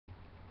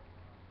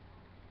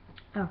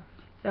Oh,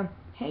 so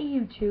hey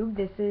YouTube,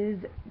 this is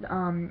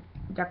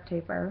duct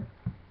taper.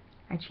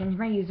 I changed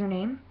my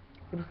username.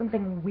 It was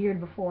something weird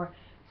before,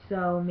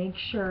 so make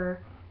sure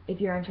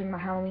if you're entering my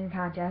Halloween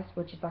contest,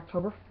 which is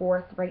October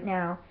 4th right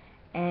now,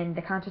 and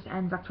the contest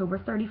ends October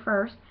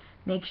 31st,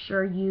 make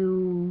sure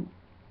you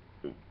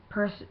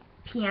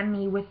PM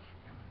me with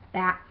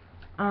that.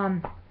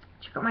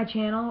 Check out my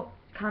channel,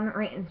 comment,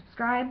 rate, and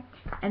subscribe.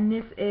 And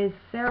this is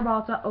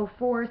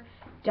Sribalta04's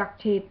duct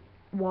tape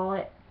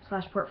wallet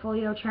 /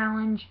 portfolio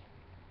challenge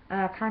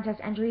contest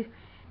entries,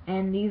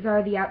 and these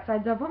are the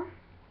outsides of them.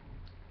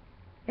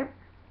 Yep,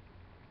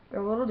 they're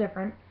a little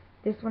different.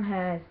 This one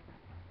has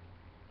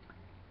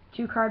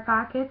 2 card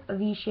pockets, a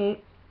V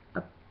shape,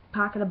 a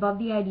pocket above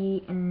the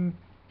ID, and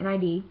an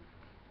ID,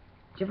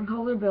 different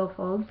color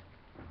billfolds,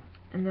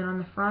 and then on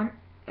the front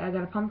I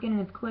got a pumpkin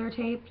and it's clear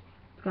taped.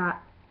 It's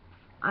got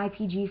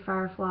IPG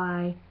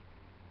Firefly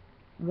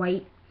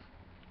white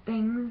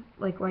things,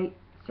 like white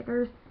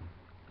stickers.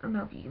 I don't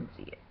know if you can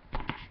see it.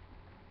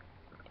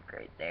 Like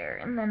right there.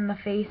 And then the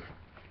face,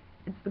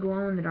 it's the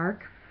glow in the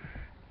dark.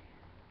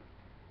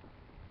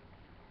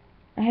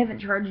 I haven't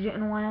charged it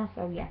in a while,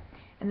 so yeah.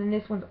 And then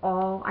this one's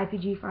all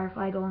IPG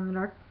Firefly glow in the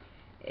dark.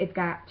 It's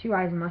got 2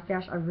 eyes and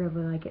mustache. I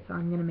really like it, so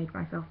I'm gonna make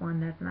myself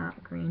one that's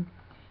not green.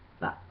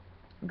 But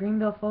green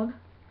billfold,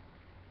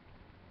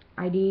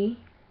 ID,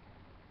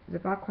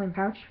 Ziploc coin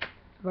pouch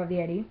above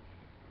the ID.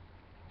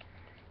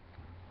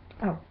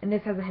 Oh, and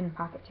this has a hidden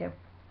pocket too.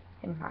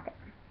 Hidden pocket.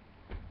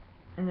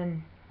 And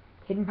then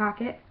hidden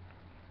pocket,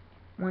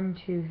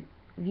 1, 2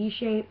 V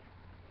shape,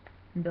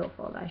 and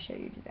billfold. I showed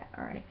you that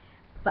already.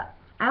 But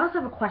I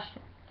also have a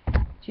question.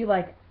 Do you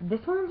like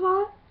this one's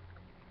wallet?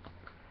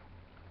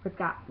 It's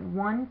got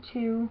 1,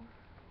 2,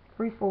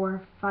 3,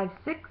 4, 5,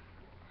 6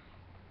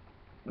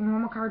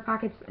 normal card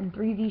pockets and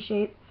 3 V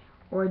shape,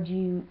 or do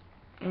you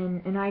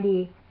and an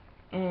ID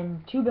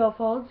and 2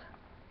 billfolds,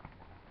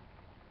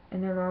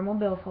 and they're normal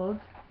billfolds,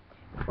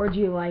 or do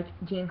you like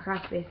Jane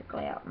Craft's basic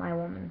layout, my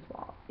woman's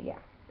wallet? Yeah,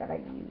 that I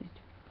used.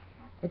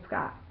 It's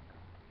got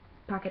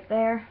pocket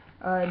there,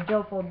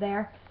 billfold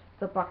there,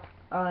 Ziploc,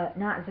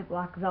 not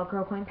Ziploc,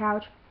 Velcro coin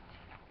pouch,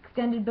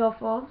 extended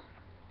billfold,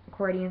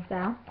 accordion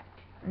style,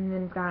 and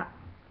then it's got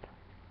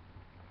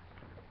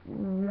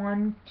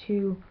 1,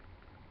 2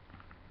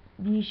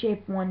 V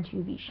shape, 1,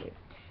 2 V shape.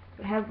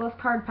 It has less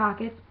card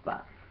pockets,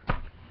 but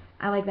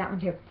I like that one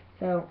too.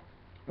 So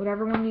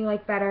whatever one you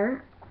like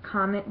better,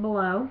 comment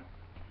below.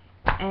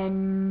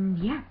 And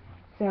yeah,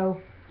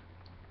 so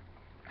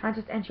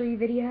contest entry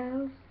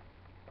videos,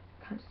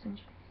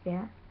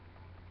 yeah,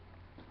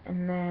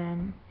 and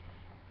then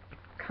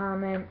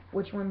comment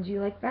which ones you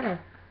like better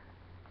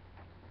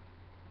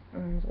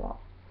as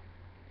well.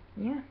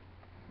 Yeah,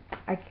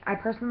 I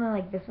personally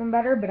like this one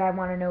better, but I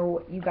want to know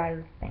what you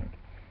guys think.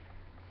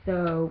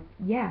 So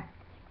yeah,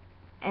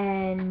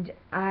 and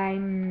I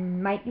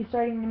might be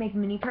starting to make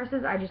mini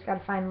purses. I just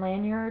gotta find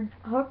lanyard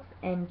hooks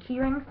and key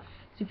rings.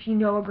 So if you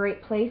know a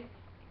great place,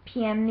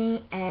 PM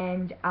me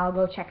and I'll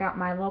go check out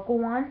my local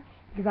one,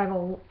 because I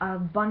have a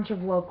bunch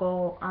of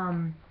local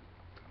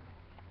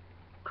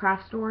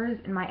craft stores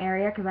in my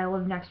area, because I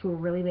live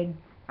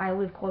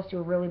close to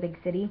a really big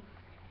city,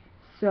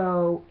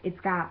 so it's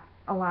got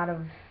a lot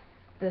of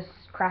this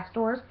craft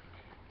stores.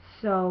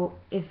 So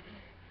if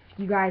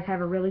you guys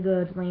have a really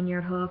good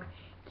lanyard hook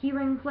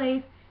keyring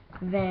place,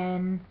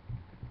 then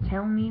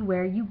tell me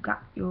where you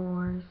got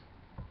yours.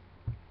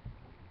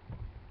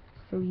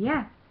 So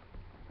yeah,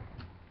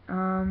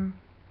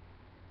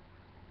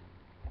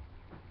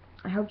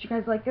 I hope you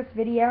guys like this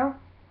video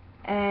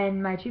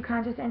and my 2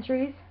 contest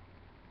entries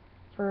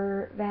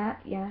for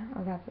that. Yeah,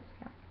 I got this.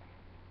 Yeah.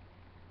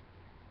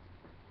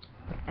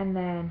 And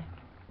then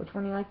which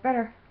one you like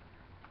better.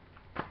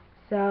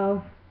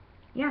 So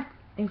yeah,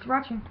 thanks for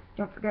watching.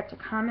 Don't forget to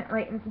comment,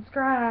 rate, and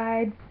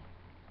subscribe.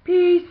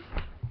 Peace.